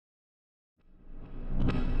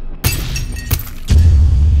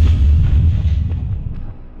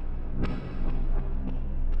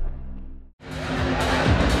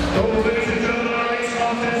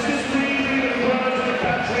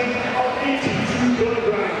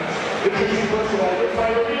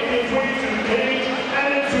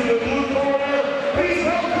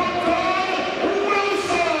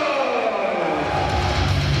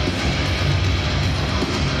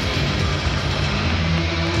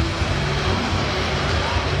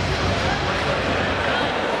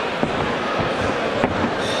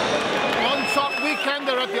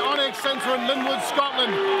centre in Linwood, Scotland.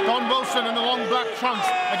 Don Wilson in the long black trunks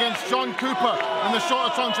against John Cooper in the shorter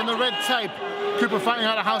trunks in the red tape. Cooper fighting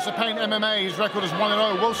out of House of Pain MMA. His record is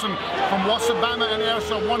 1-0. Wilson from Wasabama and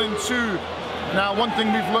Ayrshire 1-2. Now, one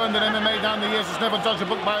thing we've learned in MMA down the years is never judge a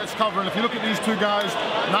book by its cover. And if you look at these two guys,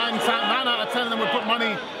 9 out of 10 of them would put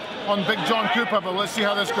money on Big John Cooper, but let's see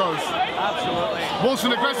how this goes. Absolutely.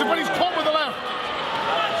 Wilson aggressive, but he's caught with the left.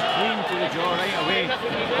 Clean to the jaw right away.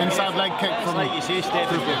 Inside leg kick from... Like you say,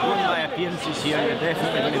 Steph, if you're going by appearances here, you're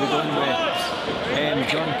definitely going to be going with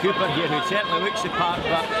John Cooper here, who certainly looks the part,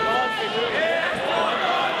 but like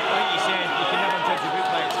you said, you can never judge a book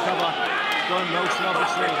by its cover. Don Wilson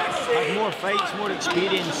obviously has more fights, more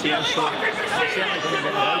experience here, so he's certainly going to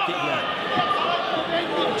get about it here.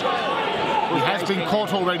 He has been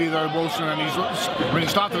caught already though, Wilson, and when he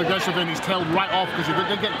started aggressive and he's tailed right off because he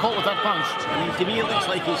did get caught with that punch. I mean, to me it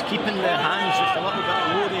looks like he's keeping the hands just a little bit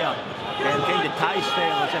low there, kind of Thai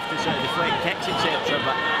style, as if to sort of deflect kicks, etc.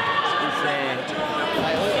 But he's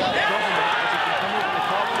problem with it is he can come over the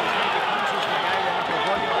top and he's making punches for the guy with upper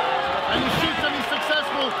body. And he shoots and he's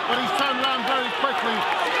successful, but he's turned around very quickly.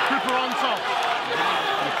 Cooper on top.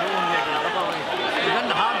 Controlling the other way. He's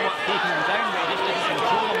done the hard work taking him down, but he just didn't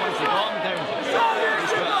control him once he got him down.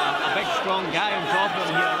 He's got a big strong guy on top of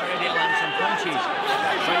him here already to land some punches.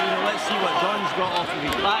 So let's see what Don's got off of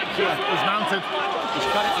his back here. He's mounted. He's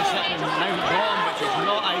currently sitting down bottom, which is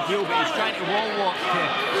not ideal, but he's trying to wall walk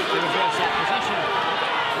to reverse that position.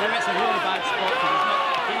 Now it's a really bad spot because he's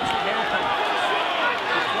not against the helping.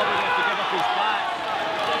 He's probably going to have to give up his back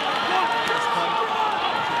at this point.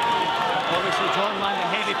 Obviously John landing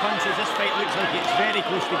heavy punches. This fight looks like it's very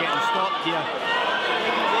close to getting stopped here.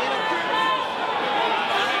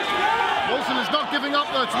 Wilson is not giving up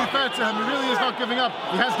though, to be fair to him. He really is not giving up.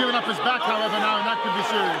 He has given up his back, however, now, and that could be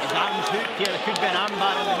serious. His arm's hooked here. There could be an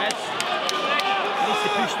armbar in the midst. He needs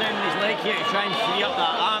to push down his leg here to try and free up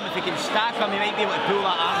that arm. If he can stack him, he might be able to pull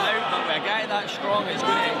that arm out, but with a guy that strong, it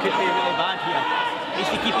could be really bad here. He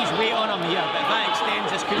needs to keep his weight on him here, but if that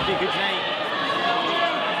extends, this could be a good night.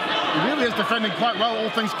 He really is defending quite well, all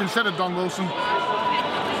things considered, Don Wilson. If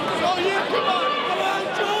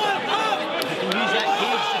he can use that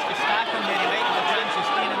cage just to stack him, then he might have a chance of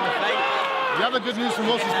staying in the fight. The other good news from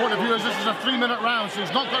Wilson's point of view is this is a 3-minute round, so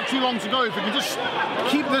he's not got too long to go. If he can just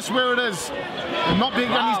keep this where it is and not be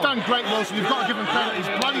again, he's done great, Wilson. You've got to give him credit. He's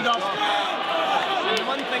bloodied up. And the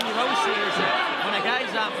one thing you will see is that when a guy's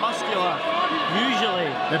that muscular, usually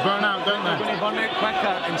they burn out, don't they? They're going to burn out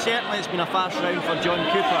quicker, and certainly it's been a fast round for John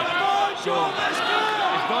Cooper. So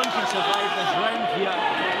if Don can survive this round here,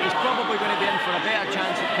 he's probably going to be in for a better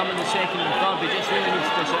chance of coming the second and third. He just really needs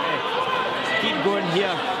to sort of keep going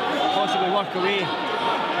here, possibly work away,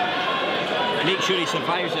 and make sure he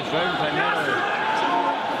survives this round primarily.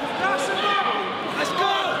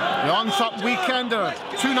 The On-Top Weekender,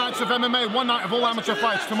 2 nights of MMA, 1 night of all amateur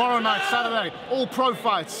fights. Tomorrow night, Saturday, all pro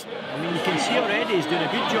fights. I mean, you can see already he's doing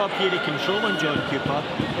a good job here of controlling John Cooper.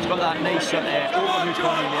 He's got that nice sort of overhook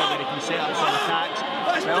on him there where he can set up some attacks.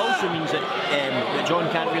 But it also means that, that John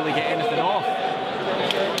can't really get anything off.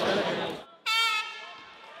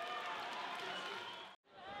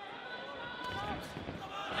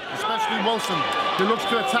 Especially Wilson, who looks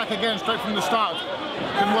to attack again straight from the start.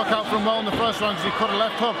 Didn't work out for him well in the first round because he caught a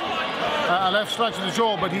left hook, a left strike to the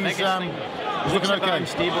jaw, but he's looking okay. He's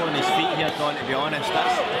unstable on his feet here, Don, to be honest.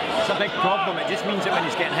 That's a big problem. It just means that when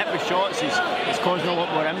he's getting hit with shots, it's causing a lot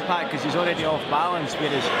more impact because he's already off balance.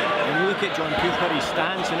 Whereas when you look at John Cooper, his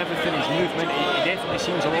stance and everything, his movement, he definitely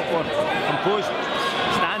seems a lot more composed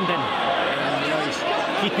standing. He's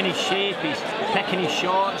keeping his shape, he's picking his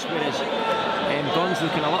shots, whereas Don's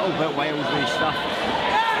looking a little bit wild with his stuff.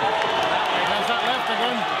 There's that left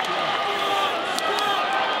again.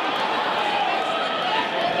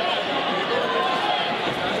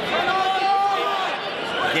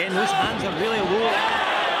 Again, those hands are really low.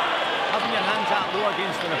 Having your hands that low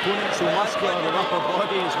against an opponent so muscular with upper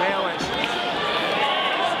body as well, it could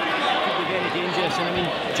be very dangerous. And I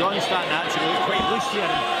mean, John's starting to actually look quite loose here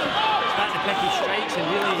and starting to pick his strikes and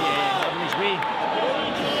really having his way.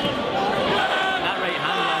 That right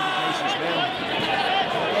hand landed nice as well.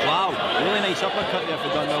 Wow, really nice uppercut there for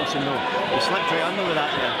Don Wilson though. He slipped right under with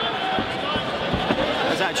that there.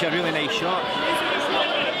 That's actually a really nice shot.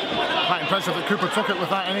 Quite impressive that Cooper took it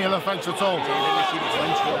without any ill effects at all. He didn't see the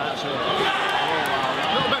flinch for that, so.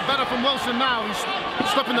 A little bit better from Wilson now. He's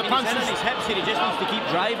slipping the punches. He's in his hips here, he just needs to keep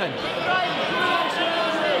driving.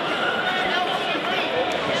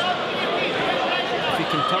 If he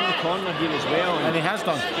can turn the corner here as well, and he has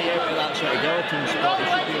done. Stay out of that sort of guillotine spot, he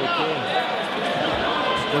should be okay.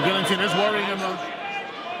 The guillotine is worrying him though.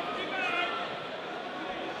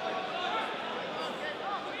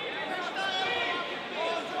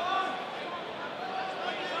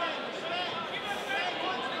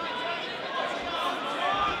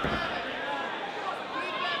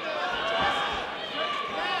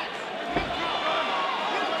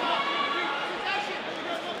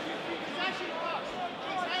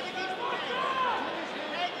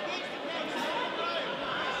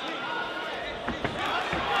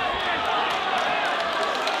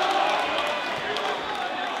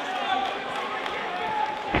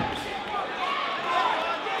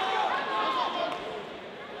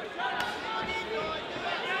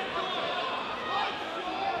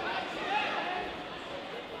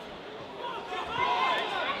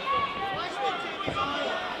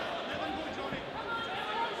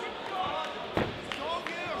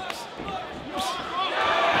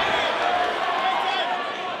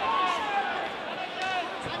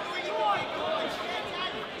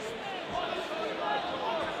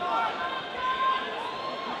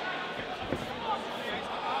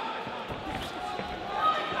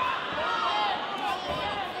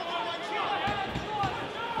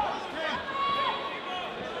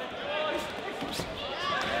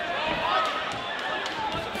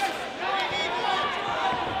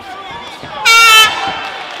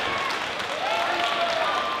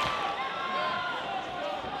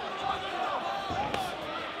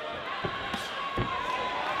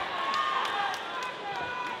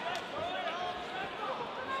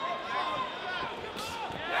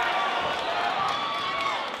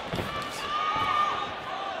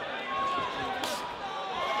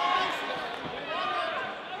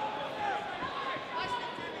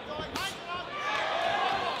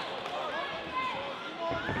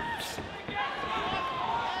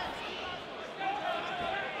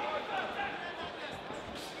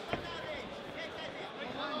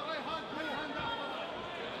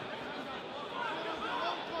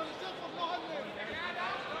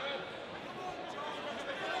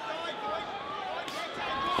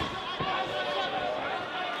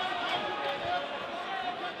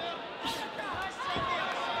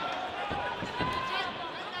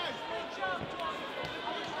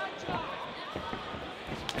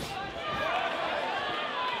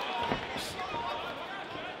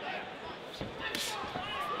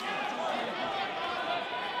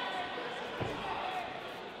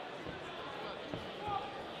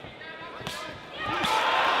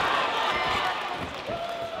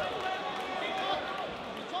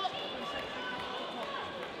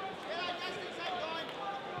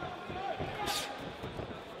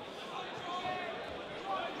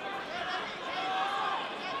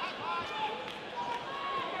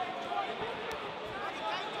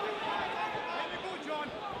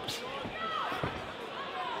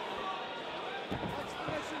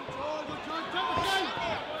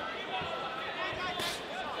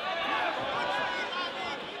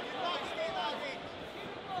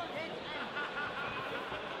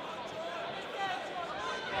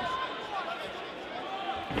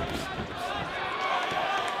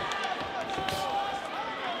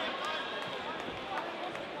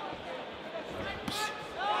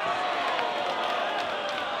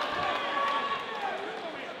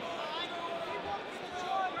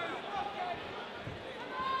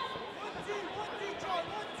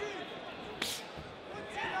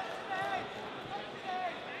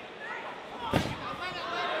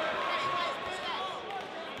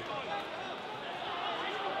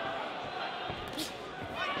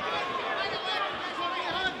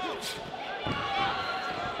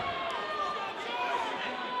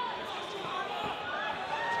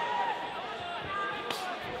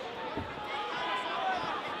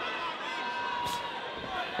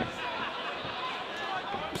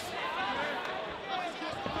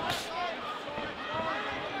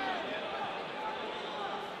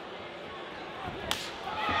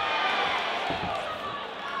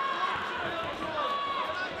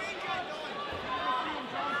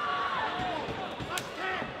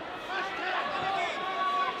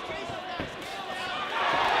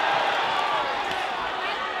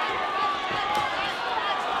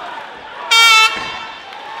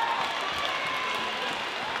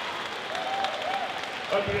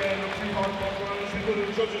 At the end of 3 hardball rounds, we go to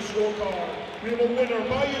the judges' scorecard. We have a winner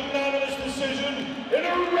by unanimous decision in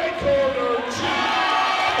a red corner, John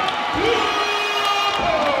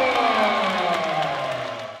Cooper!